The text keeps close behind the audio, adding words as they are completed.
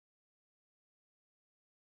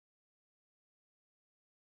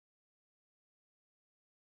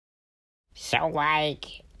So,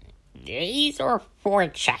 like, these are for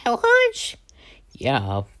childhoods?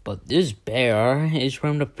 Yeah, but this bear is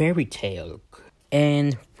from the fairy tale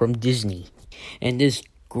and from Disney. And this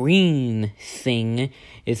green thing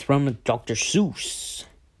is from Dr. Seuss.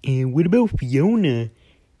 And what about Fiona?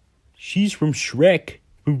 She's from Shrek,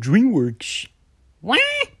 from DreamWorks. What?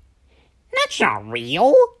 That's not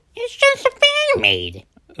real. It's just a fan made.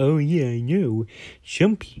 Oh yeah, I know.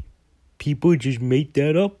 Some people just made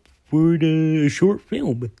that up for the short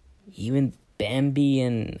film. Even Bambi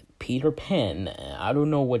and Peter Pan, I don't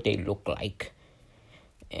know what they look like.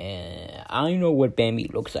 I know what Bambi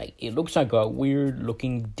looks like. It looks like a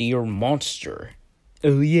weird-looking deer monster.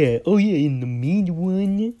 Oh yeah, in the mean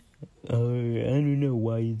one. I don't know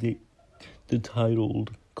why the title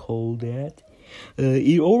called that.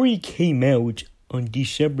 It already came out on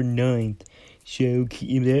December 9th, so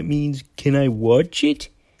that means, can I watch it?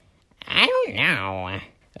 I don't know.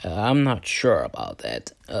 I'm not sure about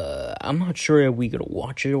that. I'm not sure if we're gonna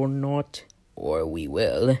watch it or not. Or we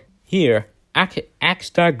will. Here,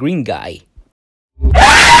 ask that green guy.